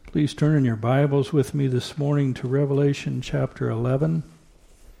Please turn in your Bibles with me this morning to Revelation chapter 11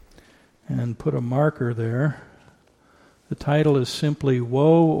 and put a marker there. The title is simply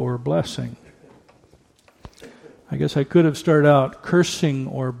Woe or Blessing. I guess I could have started out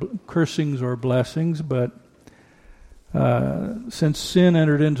cursings or blessings, but since sin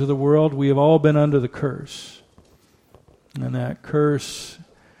entered into the world, we have all been under the curse. And that curse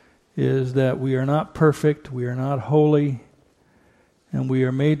is that we are not perfect, we are not holy, and we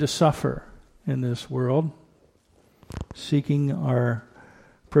are made to suffer in this world, seeking our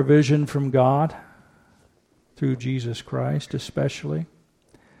provision from God through Jesus Christ especially.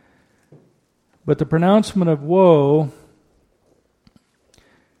 But the pronouncement of woe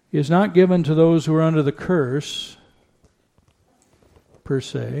is not given to those who are under the curse, per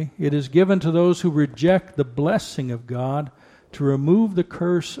se. It is given to those who reject the blessing of God to remove the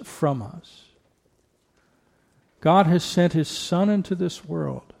curse from us. God has sent His Son into this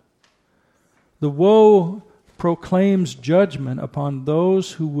world. The woe proclaims judgment upon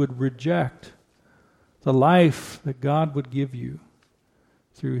those who would reject the life that God would give you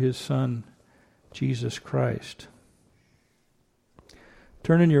through His Son, Jesus Christ.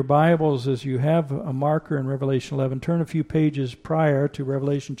 Turn in your Bibles as you have a marker in Revelation 11. Turn a few pages prior to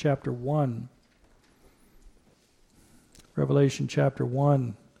Revelation chapter 1. Revelation chapter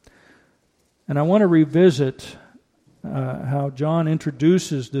 1. And I want to revisit how John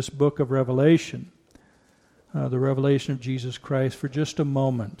introduces this book of Revelation, the revelation of Jesus Christ, for just a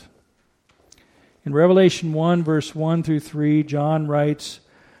moment. In Revelation 1, verse 1 through 3, John writes,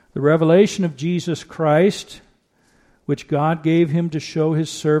 "The revelation of Jesus Christ, which God gave Him to show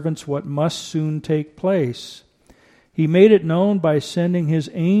His servants what must soon take place. He made it known by sending His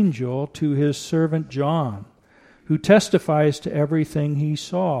angel to His servant John, who testifies to everything he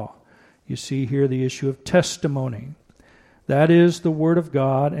saw." You see here the issue of testimony. That is the Word of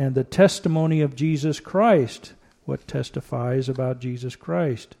God and the testimony of Jesus Christ, what testifies about Jesus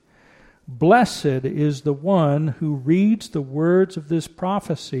Christ. "Blessed is the one who reads the words of this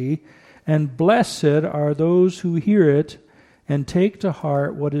prophecy, and blessed are those who hear it and take to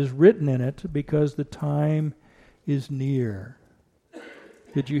heart what is written in it, because the time is near."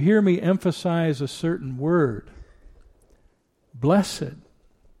 Did you hear me emphasize a certain word? Blessed.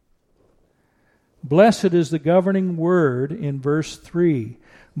 Blessed is the governing word in verse 3.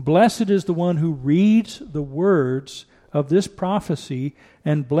 Blessed is the one who reads the words of this prophecy,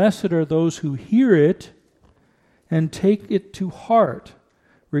 and blessed are those who hear it and take it to heart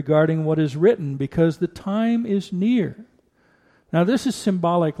regarding what is written, because the time is near. Now this is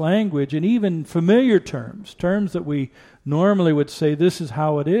symbolic language, and even familiar terms that we normally would say this is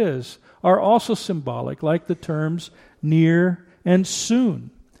how it is, are also symbolic, like the terms near and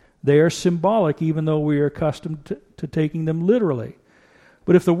soon. They are symbolic, even though we are accustomed to taking them literally.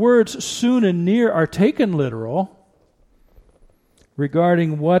 But if the words soon and near are taken literal,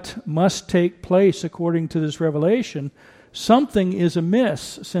 regarding what must take place according to this revelation, something is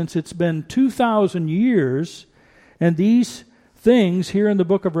amiss, since it's been 2,000 years, and these things here in the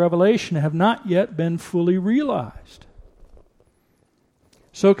book of Revelation have not yet been fully realized.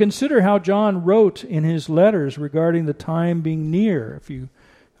 So consider how John wrote in his letters regarding the time being near. If you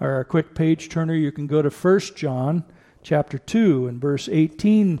are a quick page turner, you can go to 1 John chapter 2 and verse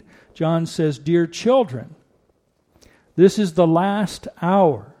 18. John says, "Dear children, this is the last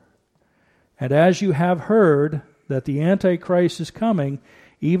hour. And as you have heard that the Antichrist is coming,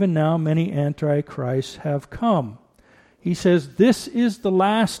 even now many Antichrists have come." He says this is the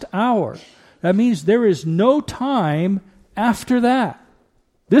last hour. That means there is no time after that.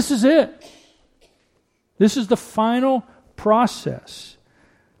 This is it. This is the final process.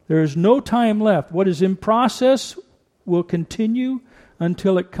 There is no time left. What is in process will continue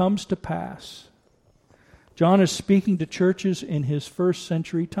until it comes to pass. John is speaking to churches in his first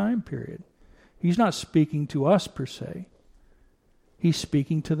century time period. He's not speaking to us per se. He's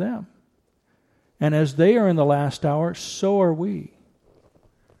speaking to them. And as they are in the last hour, so are we.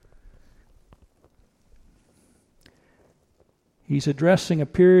 He's addressing a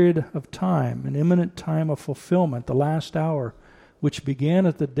period of time, an imminent time of fulfillment, the last hour, which began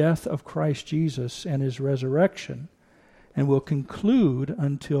at the death of Christ Jesus and His resurrection, and will conclude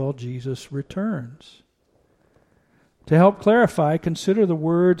until Jesus returns. To help clarify, consider the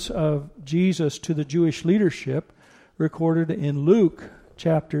words of Jesus to the Jewish leadership recorded in Luke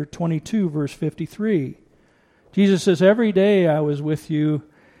chapter 22, verse 53. Jesus says, "Every day I was with you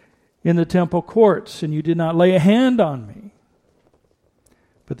in the temple courts, and you did not lay a hand on me.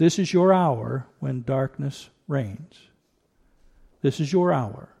 But this is your hour when darkness reigns." This is your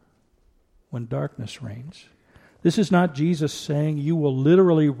hour when darkness reigns. This is not Jesus saying you will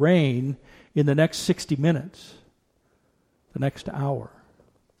literally reign in the next 60 minutes, the next hour.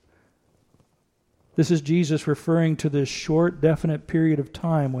 This is Jesus referring to this short, definite period of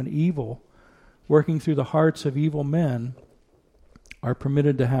time when evil, working through the hearts of evil men, are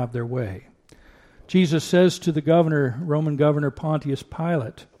permitted to have their way. Jesus says to the Roman governor Pontius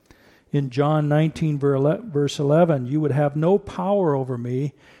Pilate, in John 19, verse 11, you would have no power over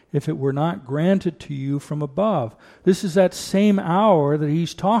me if it were not granted to you from above. This is that same hour that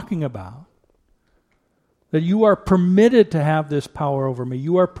he's talking about. That you are permitted to have this power over me.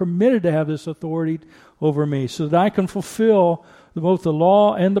 You are permitted to have this authority over me so that I can fulfill both the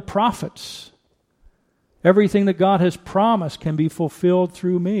law and the prophets. Everything that God has promised can be fulfilled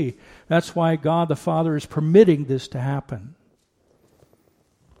through me. That's why God the Father is permitting this to happen.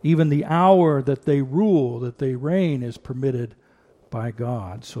 Even the hour that they rule, that they reign, is permitted by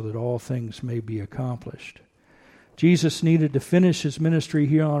God so that all things may be accomplished. Jesus needed to finish his ministry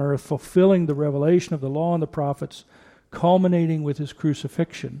here on earth, fulfilling the revelation of the law and the prophets, culminating with his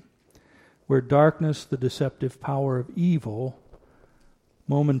crucifixion, where darkness, the deceptive power of evil,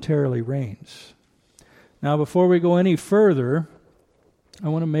 momentarily reigns. Now, before we go any further, I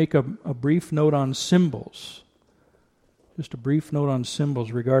want to make a brief note on symbols. Just a brief note on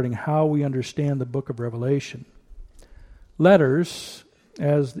symbols regarding how we understand the book of Revelation. Letters,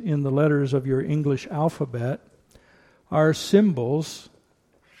 as in the letters of your English alphabet, are symbols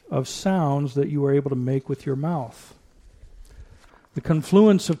of sounds that you are able to make with your mouth. The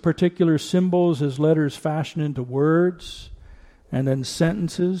confluence of particular symbols as letters fashion into words and then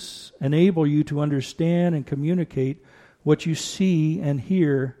sentences enable you to understand and communicate what you see and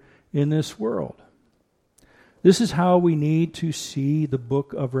hear in this world. This is how we need to see the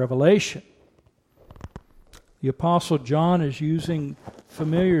book of Revelation. The Apostle John is using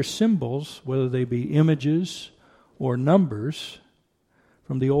familiar symbols, whether they be images or numbers,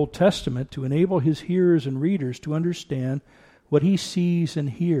 from the Old Testament to enable his hearers and readers to understand what he sees and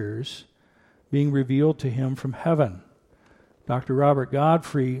hears being revealed to him from heaven. Dr. Robert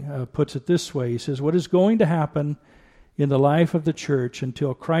Godfrey puts it this way. He says, what is going to happen in the life of the church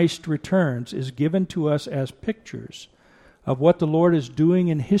until Christ returns is given to us as pictures of what the Lord is doing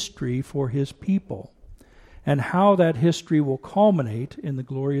in history for his people and how that history will culminate in the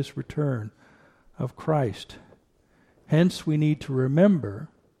glorious return of Christ. Hence, we need to remember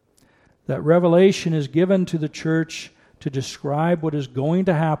that Revelation is given to the church to describe what is going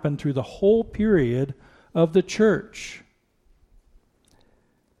to happen through the whole period of the church.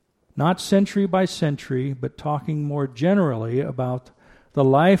 Not century by century, but talking more generally about the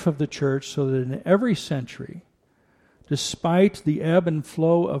life of the church so that in every century, despite the ebb and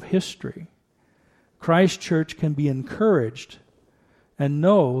flow of history, Christ's church can be encouraged and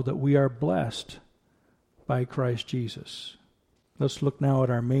know that we are blessed by Christ Jesus. Let's look now at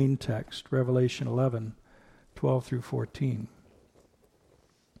our main text, Revelation 11, 12 through 14.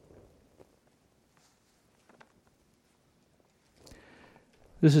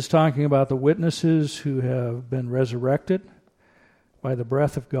 This is talking about the witnesses who have been resurrected by the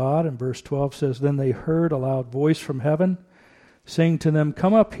breath of God. And verse 12 says, then they heard a loud voice from heaven, saying to them,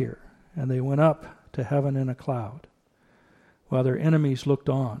 come up here. And they went up to heaven in a cloud, while their enemies looked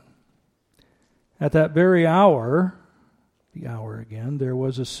on. At that very hour, the hour again, there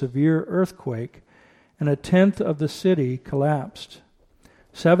was a severe earthquake, and a tenth of the city collapsed.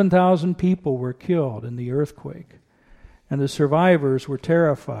 7,000 people were killed in the earthquake. And the survivors were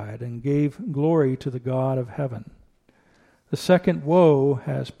terrified and gave glory to the God of heaven. The second woe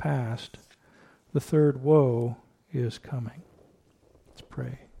has passed. The third woe is coming. Let's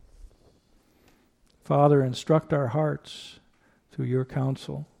pray. Father, instruct our hearts through your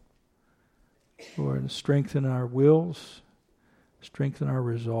counsel. Lord, strengthen our wills, strengthen our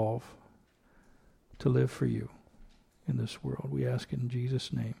resolve to live for you in this world. We ask in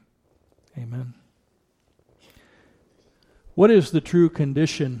Jesus' name. Amen. What is the true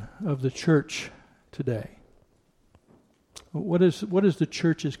condition of the church today? What is the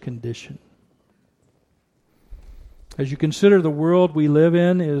church's condition? As you consider the world we live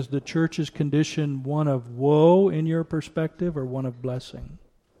in, is the church's condition one of woe in your perspective or one of blessing?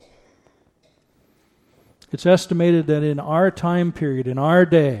 It's estimated that in our time period, in our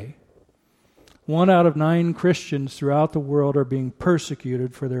day, 1 out of 9 Christians throughout the world are being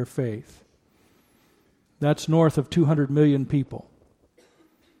persecuted for their faith. That's north of 200 million people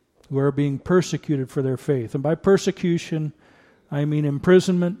who are being persecuted for their faith. And by persecution, I mean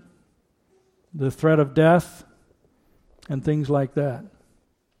imprisonment, the threat of death, and things like that.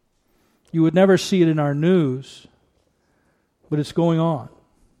 You would never see it in our news, but it's going on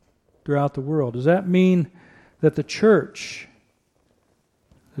throughout the world. Does that mean that the church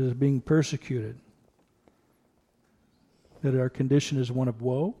is being persecuted, that our condition is one of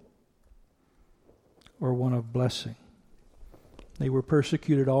woe or one of blessing. They were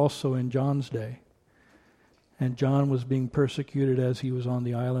persecuted also in John's day. And John was being persecuted as he was on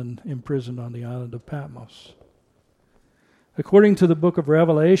the island, imprisoned on the island of Patmos. According to the book of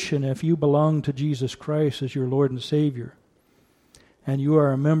Revelation, if you belong to Jesus Christ as your Lord and Savior, and you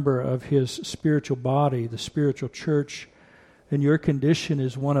are a member of His spiritual body, the spiritual church, then your condition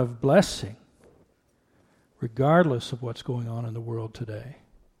is one of blessing, regardless of what's going on in the world today.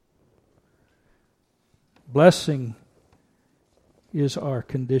 Blessing is our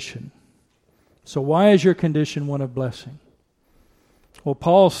condition. So why is your condition one of blessing? Well,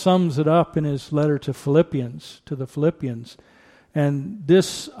 Paul sums it up in his letter to the Philippians, and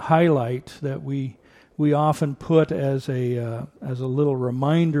this highlight that we often put as a little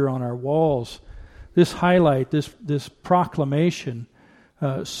reminder on our walls, this highlight, this proclamation,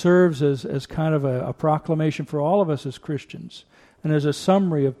 serves as kind of a proclamation for all of us as Christians, and as a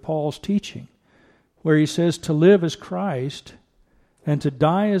summary of Paul's teaching, where he says to live as Christ and to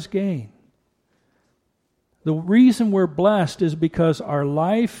die as gain. The reason we're blessed is because our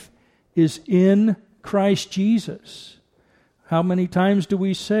life is in Christ Jesus. How many times do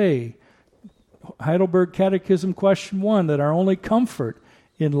we say, Heidelberg Catechism question 1, that our only comfort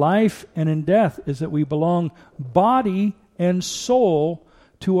in life and in death is that we belong body and soul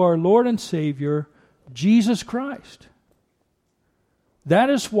to our Lord and Savior, Jesus Christ. That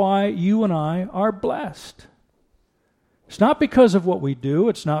is why you and I are blessed. It's not because of what we do.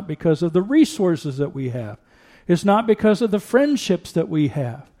 It's not because of the resources that we have. It's not because of the friendships that we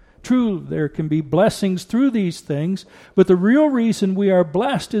have. True, there can be blessings through these things, but the real reason we are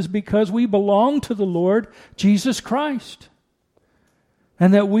blessed is because we belong to the Lord Jesus Christ.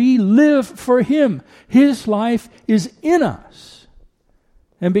 And that we live for Him. His life is in us.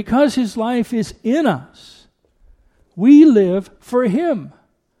 And because His life is in us, we live for Him.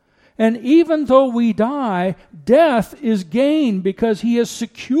 And even though we die, death is gain because He has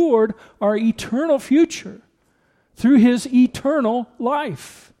secured our eternal future through His eternal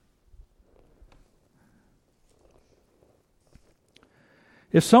life.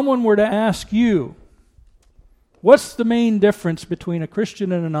 If someone were to ask you, what's the main difference between a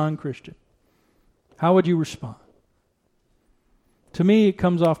Christian and a non-Christian? How would you respond? To me, it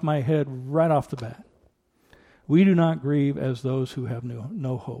comes off my head right off the bat. We do not grieve as those who have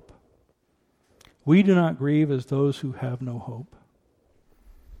no hope. We do not grieve as those who have no hope.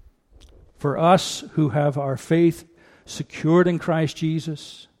 For us who have our faith secured in Christ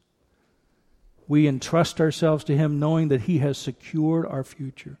Jesus, we entrust ourselves to Him knowing that He has secured our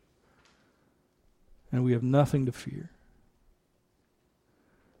future. And we have nothing to fear.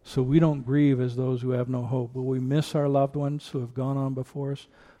 So we don't grieve as those who have no hope. Will we miss our loved ones who have gone on before us?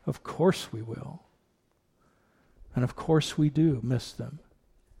 Of course we will. And of course we do miss them.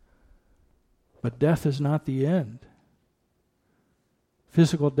 But death is not the end.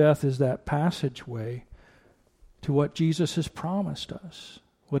 Physical death is that passageway to what Jesus has promised us,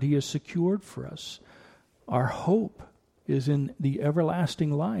 what He has secured for us. Our hope is in the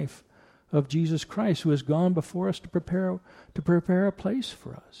everlasting life of Jesus Christ, who has gone before us to prepare a place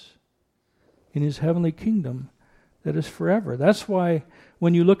for us in His heavenly kingdom that is forever. That's why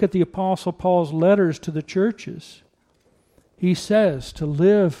when you look at the Apostle Paul's letters to the churches, he says to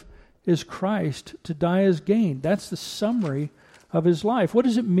live is Christ, to die is gain. That's the summary of his life. What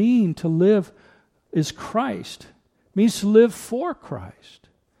does it mean to live is Christ? It means to live for Christ.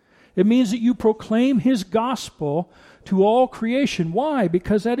 It means that you proclaim His gospel to all creation. Why?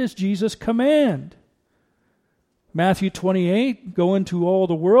 Because that is Jesus' command. Matthew 28, go into all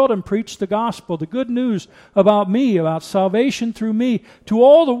the world and preach the gospel, the good news about me, about salvation through me, to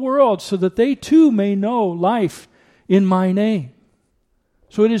all the world so that they too may know life in my name.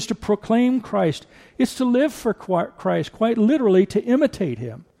 So it is to proclaim Christ. It's to live for Christ, quite literally to imitate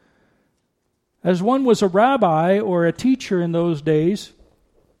Him. As one was a rabbi or a teacher in those days,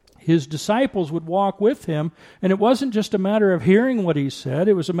 his disciples would walk with him, and it wasn't just a matter of hearing what he said,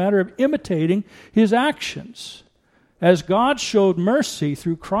 it was a matter of imitating his actions. As God showed mercy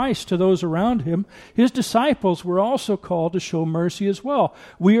through Christ to those around Him, His disciples were also called to show mercy as well.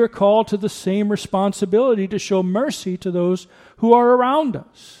 We are called to the same responsibility to show mercy to those who are around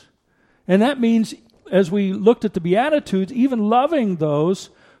us. And that means, as we looked at the Beatitudes, even loving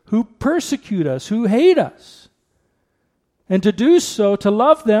those who persecute us, who hate us. And to do so, to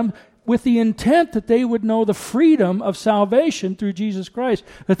love them with the intent that they would know the freedom of salvation through Jesus Christ,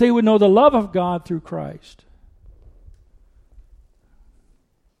 that they would know the love of God through Christ.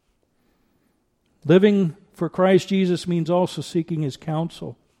 Living for Christ Jesus means also seeking His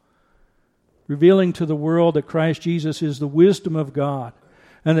counsel, revealing to the world that Christ Jesus is the wisdom of God,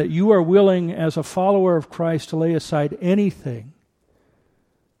 and that you are willing as a follower of Christ to lay aside anything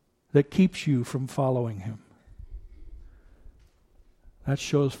that keeps you from following Him. That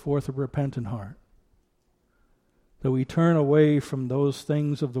shows forth a repentant heart. That we turn away from those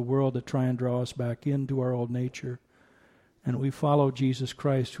things of the world that try and draw us back into our old nature, and we follow Jesus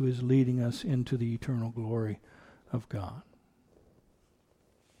Christ, who is leading us into the eternal glory of God.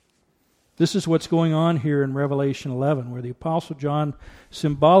 This is what's going on here in Revelation 11, where the Apostle John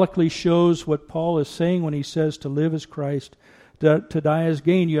symbolically shows what Paul is saying when he says to live as Christ, to die as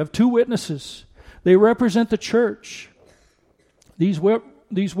gain. You have two witnesses. They represent the church. These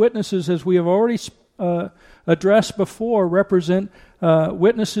witnesses, as we have already addressed before, represent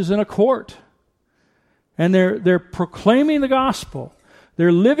witnesses in a court. And they're proclaiming the gospel.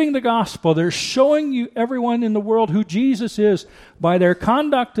 They're living the gospel. They're showing you, everyone in the world, who Jesus is by their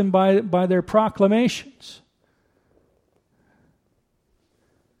conduct and by their proclamations.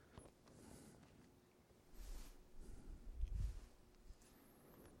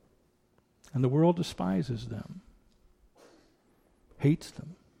 And the world despises them, hates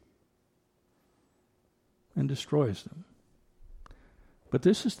them, and destroys them. But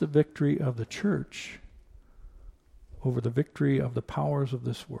this is the victory of the church over the victory of the powers of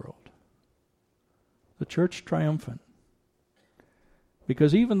this world. The church triumphant.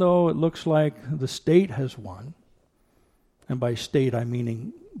 Because even though it looks like the state has won, and by state I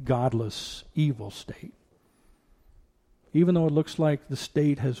meaning godless, evil state, even though it looks like the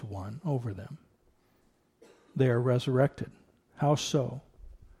state has won over them, they are resurrected. How so?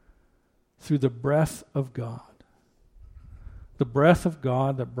 Through the breath of God. The breath of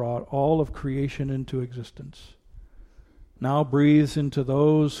God that brought all of creation into existence now breathes into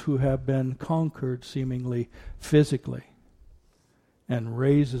those who have been conquered seemingly physically, and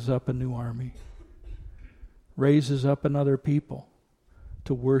raises up a new army, raises up another people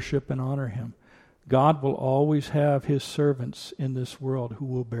to worship and honor Him. God will always have His servants in this world who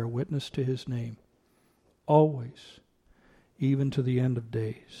will bear witness to His name. Always. Even to the end of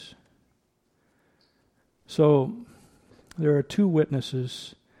days. So, there are two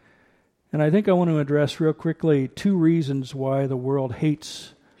witnesses. And I think I want to address real quickly two reasons why the world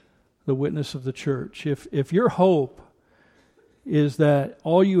hates the witness of the church. If your hope is that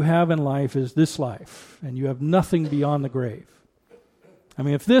all you have in life is this life, and you have nothing beyond the grave. I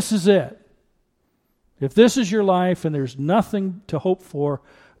mean, if this is it, if this is your life and there's nothing to hope for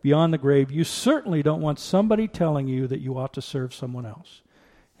beyond the grave, you certainly don't want somebody telling you that you ought to serve someone else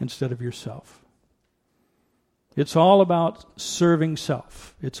instead of yourself. It's all about serving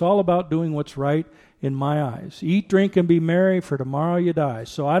self. It's all about doing what's right in my eyes. Eat, drink, and be merry, for tomorrow you die.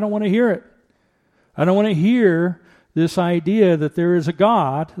 So I don't want to hear it. I don't want to hear this idea that there is a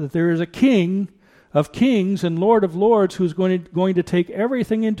God, that there is a King of kings and Lord of lords who's going to take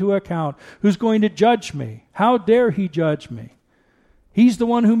everything into account, who's going to judge me. How dare He judge me? He's the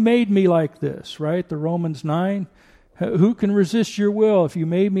one who made me like this, right? The Romans 9. Who can resist your will? If you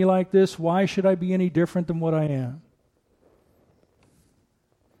made me like this, why should I be any different than what I am?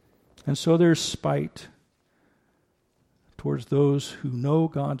 And so there's spite towards those who know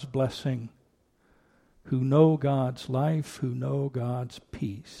God's blessing, who know God's life, who know God's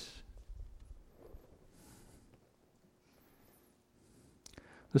peace.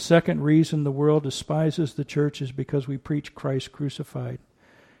 The second reason the world despises the church is because we preach Christ crucified,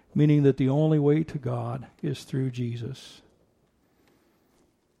 meaning that the only way to God is through Jesus.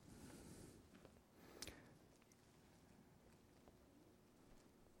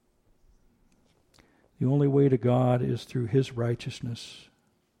 The only way to God is through His righteousness,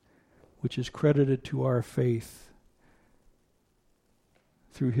 which is credited to our faith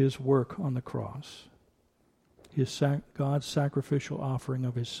through His work on the cross, God's sacrificial offering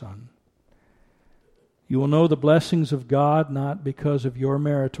of His Son. You will know the blessings of God not because of your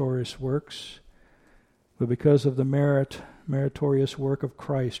meritorious works, but because of the meritorious work of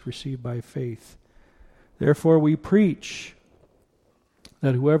Christ received by faith. Therefore we preach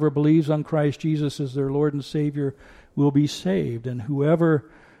that whoever believes on Christ Jesus as their Lord and Savior will be saved, and whoever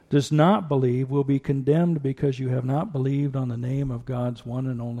does not believe will be condemned because you have not believed on the name of God's one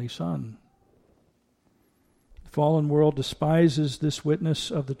and only Son. The fallen world despises this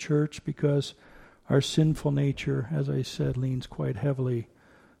witness of the church because our sinful nature, as I said, leans quite heavily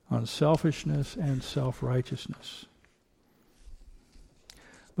on selfishness and self-righteousness.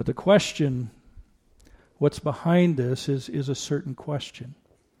 But the question, what's behind this, is a certain question.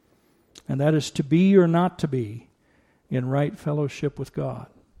 And that is to be or not to be in right fellowship with God.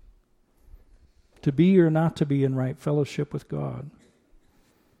 to be or not to be in right fellowship with God.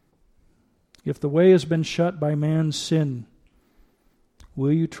 If the way has been shut by man's sin,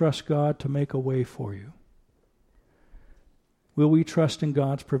 will you trust God to make a way for you? Will we trust in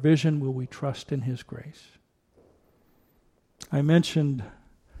God's provision? Will we trust in His grace? I mentioned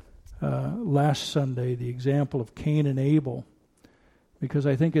last Sunday the example of Cain and Abel, because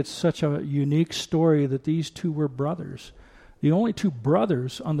I think it's such a unique story that these two were brothers, the only two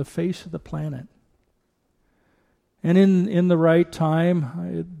brothers on the face of the planet. And in the right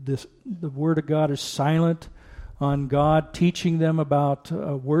time, the Word of God is silent on God teaching them about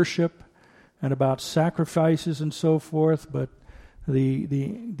worship and about sacrifices and so forth, but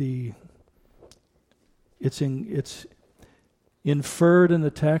it's inferred in the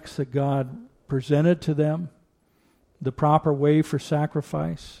text that God presented to them the proper way for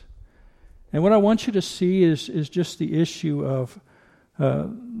sacrifice. And what I want you to see is just the issue of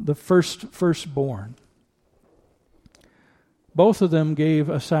the firstborn. Both of them gave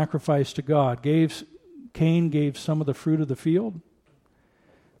a sacrifice to God. Cain gave some of the fruit of the field,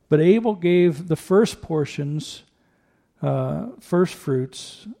 but Abel gave the first portions, first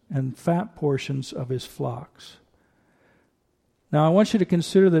fruits, and fat portions of his flocks. Now I want you to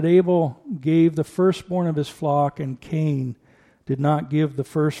consider that Abel gave the firstborn of his flock, and Cain did not give the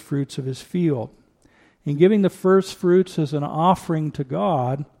first fruits of his field. In giving the first fruits as an offering to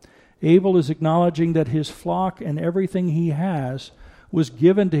God, Abel is acknowledging that his flock and everything he has was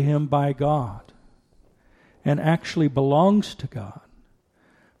given to him by God and actually belongs to God.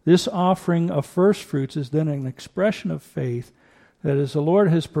 This offering of first fruits is then an expression of faith that as the Lord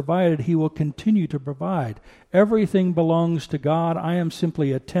has provided, He will continue to provide. Everything belongs to God. I am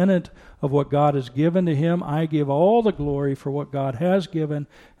simply a tenant of what God has given to Him. I give all the glory for what God has given,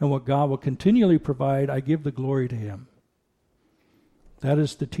 and what God will continually provide, I give the glory to Him. That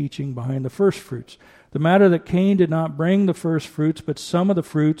is the teaching behind the first fruits. The matter that Cain did not bring the first fruits, but some of the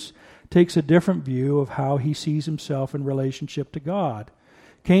fruits, takes a different view of how he sees himself in relationship to God.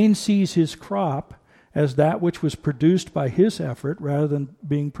 Cain sees his crop as that which was produced by his effort rather than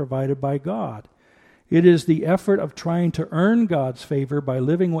being provided by God. It is the effort of trying to earn God's favor by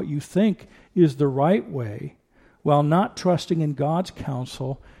living what you think is the right way, while not trusting in God's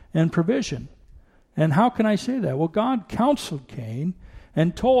counsel and provision. And how can I say that? Well, God counseled Cain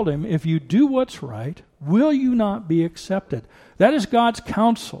and told him, if you do what's right, will you not be accepted? That is God's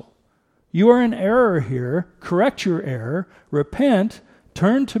counsel. You are in error here. Correct your error. Repent.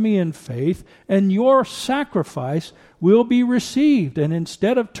 Turn to me in faith, and your sacrifice will be received. And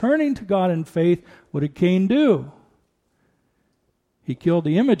instead of turning to God in faith, what did Cain do? He killed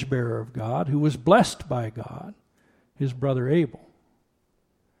the image bearer of God, who was blessed by God, his brother Abel.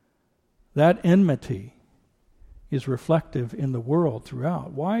 That enmity is reflective in the world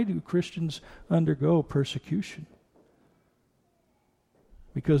throughout. Why do Christians undergo persecution?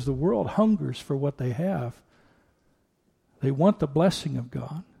 Because the world hungers for what they have. They want the blessing of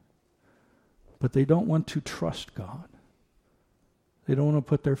God, but they don't want to trust God. They don't want to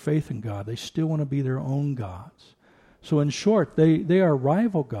put their faith in God. They still want to be their own gods. So in short, they are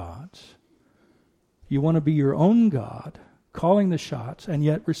rival gods. You want to be your own God, calling the shots, and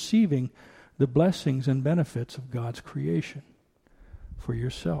yet receiving the blessings and benefits of God's creation for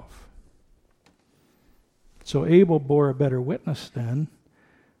yourself. So Abel bore a better witness then,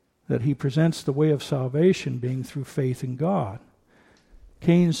 that he presents the way of salvation being through faith in God.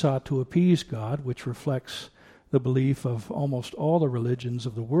 Cain sought to appease God, which reflects the belief of almost all the religions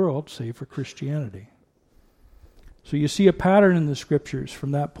of the world, save for Christianity. So you see a pattern in the Scriptures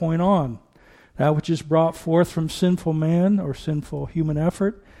from that point on. That which is brought forth from sinful man or sinful human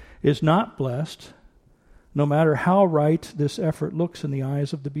effort is not blessed, no matter how right this effort looks in the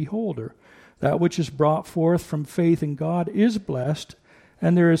eyes of the beholder. That which is brought forth from faith in God is blessed,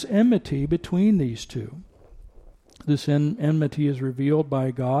 and there is enmity between these two. This enmity is revealed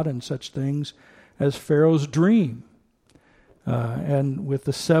by God in such things as Pharaoh's dream, and with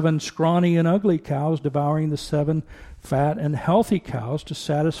the 7 scrawny and ugly cows devouring the 7 fat and healthy cows to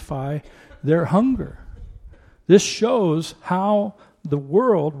satisfy their hunger. This shows how the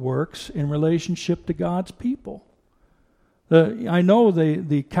world works in relationship to God's people. I know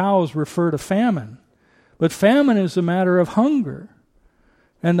the cows refer to famine, but famine is a matter of hunger.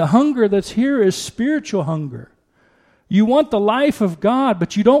 And the hunger that's here is spiritual hunger. You want the life of God,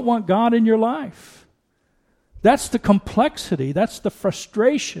 but you don't want God in your life. That's the complexity, that's the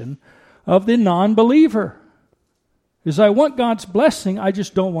frustration of the non-believer. Is I want God's blessing, I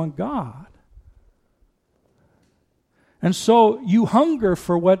just don't want God. And so you hunger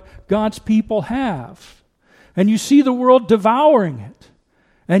for what God's people have. And you see the world devouring it.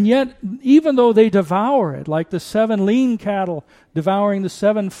 And yet, even though they devour it, like the 7 lean cattle devouring the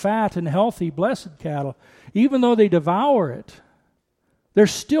 7 fat and healthy, blessed cattle, even though they devour it, they're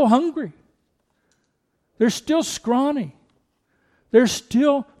still hungry. They're still scrawny. They're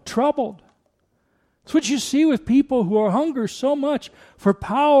still troubled. It's what you see with people who are hungry so much for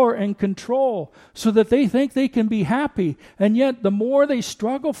power and control so that they think they can be happy. And yet, the more they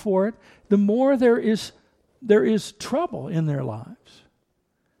struggle for it, the more there is trouble in their lives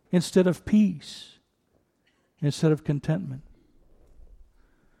instead of peace, instead of contentment.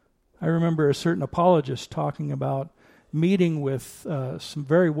 I remember a certain apologist talking about meeting with some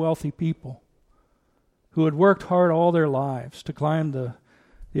very wealthy people who had worked hard all their lives to climb the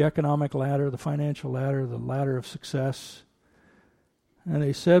economic ladder, the financial ladder, the ladder of success. And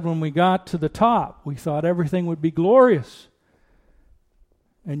they said when we got to the top, we thought everything would be glorious.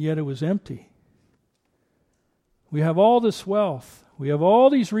 And yet it was empty. We have all this wealth. We have all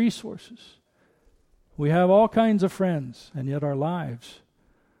these resources. We have all kinds of friends. And yet our lives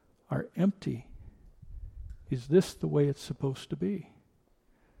are empty. Is this the way it's supposed to be?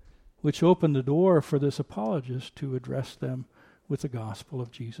 Which opened the door for this apologist to address them with the gospel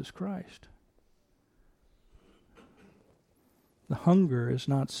of Jesus Christ. The hunger is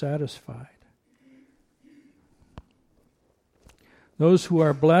not satisfied. Those who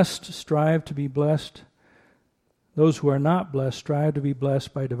are blessed strive to be blessed. Those who are not blessed strive to be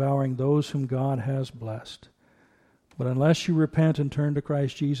blessed by devouring those whom God has blessed. But unless you repent and turn to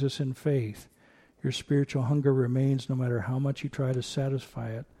Christ Jesus in faith, your spiritual hunger remains no matter how much you try to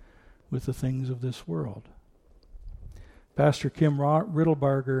satisfy it with the things of this world. Pastor Kim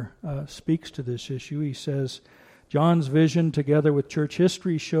Riddlebarger speaks to this issue. He says, John's vision, together with church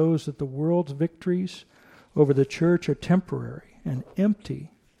history, shows that the world's victories over the church are temporary and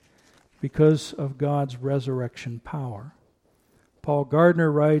empty because of God's resurrection power. Paul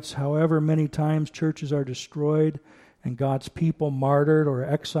Gardner writes, however many times churches are destroyed and God's people martyred or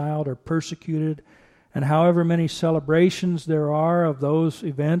exiled or persecuted, and however many celebrations there are of those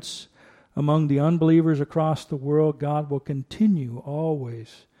events among the unbelievers across the world, God will continue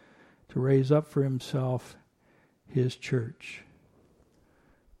always to raise up for himself his church.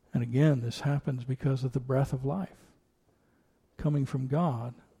 And again, this happens because of the breath of life coming from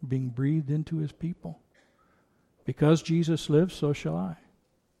God, being breathed into his people. Because Jesus lives, so shall I.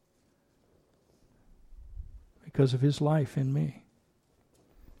 Because of his life in me.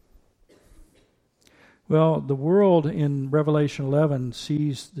 Well, the world in Revelation 11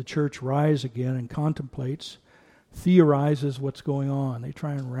 sees the church rise again and contemplates, theorizes what's going on. They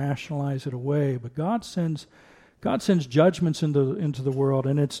try and rationalize it away. But God sends judgments into the world,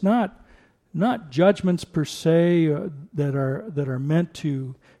 and it's not judgments per se that are meant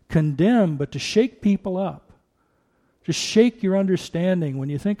to condemn, but to shake people up. Just shake your understanding. When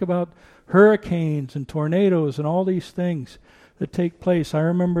you think about hurricanes and tornadoes and all these things that take place. I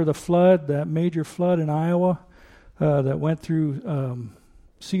remember the flood, that major flood in Iowa that went through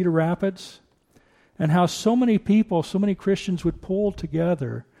Cedar Rapids, and how so many people, so many Christians would pull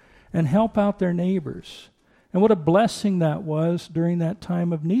together and help out their neighbors. And what a blessing that was during that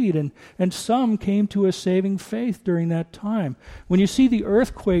time of need. And some came to a saving faith during that time. When you see the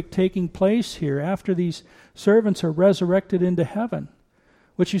earthquake taking place here after these servants are resurrected into heaven,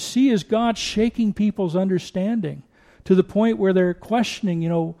 what you see is God shaking people's understanding to the point where they're questioning,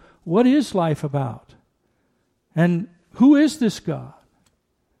 what is life about? And who is this God?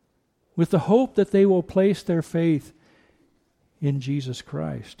 With the hope that they will place their faith in Jesus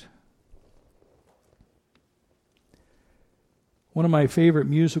Christ. One of my favorite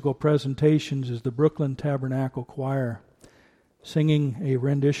musical presentations is the Brooklyn Tabernacle Choir singing a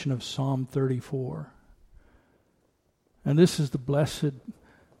rendition of Psalm 34. And this is the blessed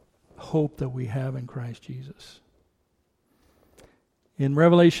hope that we have in Christ Jesus. In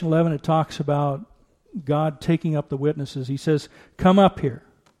Revelation 11, it talks about God taking up the witnesses. He says, come up here.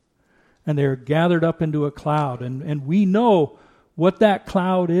 And they're gathered up into a cloud. And we know what that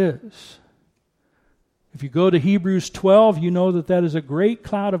cloud is. If you go to Hebrews 12, you know that is a great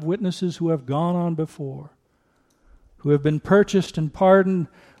cloud of witnesses who have gone on before, who have been purchased and pardoned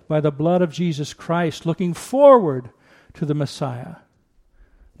by the blood of Jesus Christ, looking forward to the Messiah,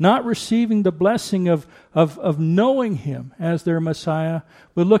 not receiving the blessing of knowing him as their Messiah,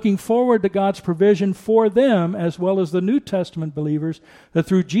 but looking forward to God's provision for them, as well as the New Testament believers, that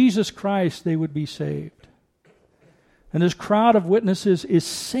through Jesus Christ they would be saved. And this crowd of witnesses is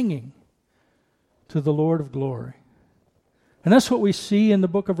singing to the Lord of glory. And that's what we see in the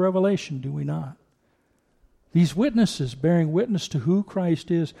book of Revelation, do we not? These witnesses bearing witness to who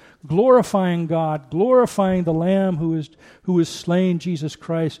Christ is, glorifying God, glorifying the Lamb who is slain, Jesus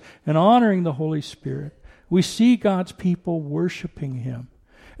Christ, and honoring the Holy Spirit. We see God's people worshiping Him.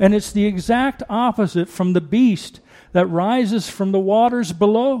 And it's the exact opposite from the beast that rises from the waters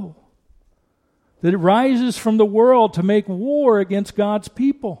below, that rises from the world to make war against God's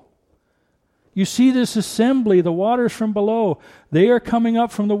people. You see this assembly, the waters from below. They are coming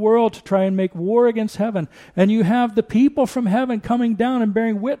up from the world to try and make war against heaven. And you have the people from heaven coming down and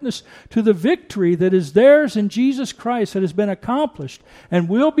bearing witness to the victory that is theirs in Jesus Christ, that has been accomplished and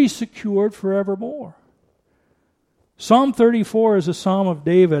will be secured forevermore. Psalm 34 is a psalm of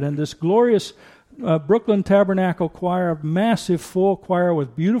David, and this glorious Brooklyn Tabernacle choir, a massive full choir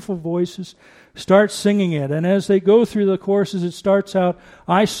with beautiful voices, start singing it. And as they go through the courses, it starts out,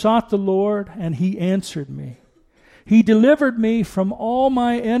 I sought the Lord, and He answered me. He delivered me from all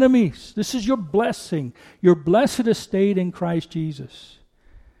my enemies. This is your blessing, your blessed estate in Christ Jesus.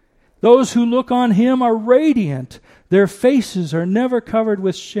 Those who look on Him are radiant. Their faces are never covered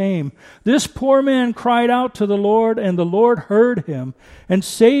with shame. This poor man cried out to the Lord, and the Lord heard him and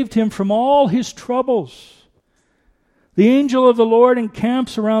saved him from all his troubles. The angel of the Lord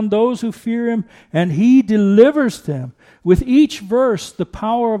encamps around those who fear Him, and He delivers them. With each verse, the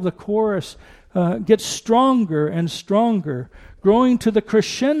power of the chorus gets stronger and stronger, growing to the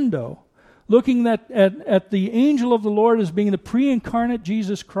crescendo, looking at the angel of the Lord as being the pre-incarnate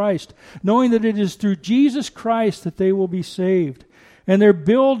Jesus Christ, knowing that it is through Jesus Christ that they will be saved. And they're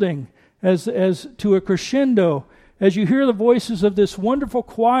building as to a crescendo as you hear the voices of this wonderful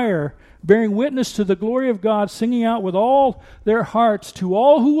choir bearing witness to the glory of God, singing out with all their hearts to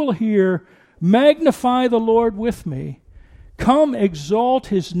all who will hear, magnify the Lord with me. Come exalt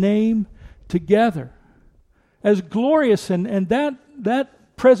His name together. As glorious, and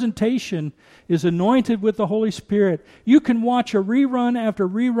that presentation is anointed with the Holy Spirit. You can watch a rerun after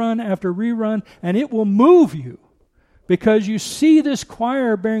rerun after rerun, and it will move you because you see this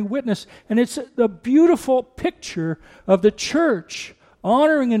choir bearing witness, and it's the beautiful picture of the church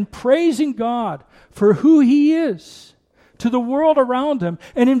honoring and praising God for who He is to the world around them,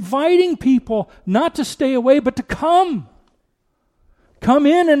 and inviting people not to stay away, but to come. Come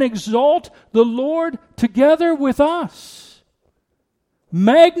in and exalt the Lord together with us.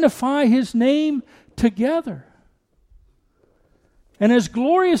 Magnify His name together. And as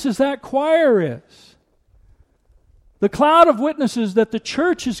glorious as that choir is, the cloud of witnesses that the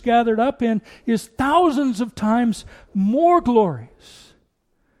church is gathered up in is thousands of times more glorious.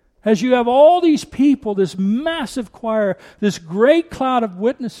 As you have all these people, this massive choir, this great cloud of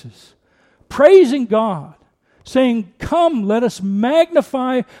witnesses, praising God, saying, come, let us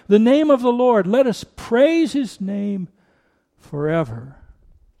magnify the name of the Lord. Let us praise His name forever.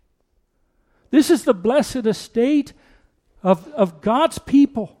 This is the blessed estate of God's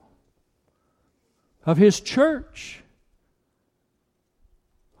people, of His church.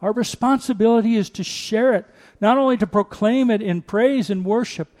 Our responsibility is to share it, not only to proclaim it in praise and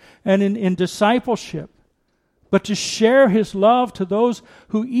worship and in discipleship, but to share His love to those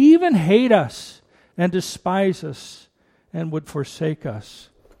who even hate us and despise us and would forsake us.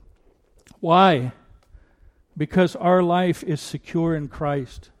 Why? Because our life is secure in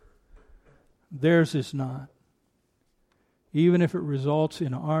Christ. Theirs is not. Even if it results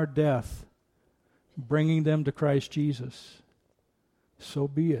in our death, bringing them to Christ Jesus, so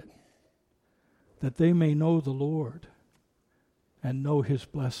be it, that they may know the Lord and know His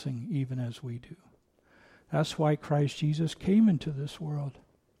blessing even as we do. That's why Christ Jesus came into this world,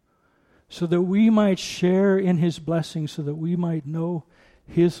 so that we might share in His blessing, so that we might know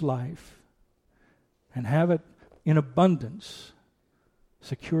His life and have it in abundance,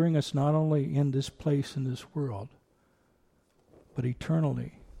 securing us not only in this place, in this world, but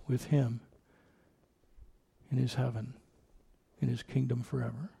eternally with Him in His heaven, in His kingdom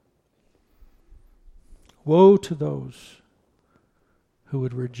forever. Woe to those who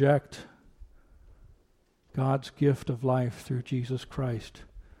would reject God's gift of life through Jesus Christ,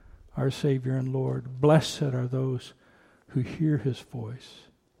 our Savior and Lord. Blessed are those who hear His voice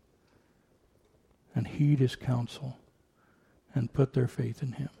and heed His counsel and put their faith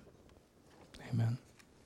in Him. Amen.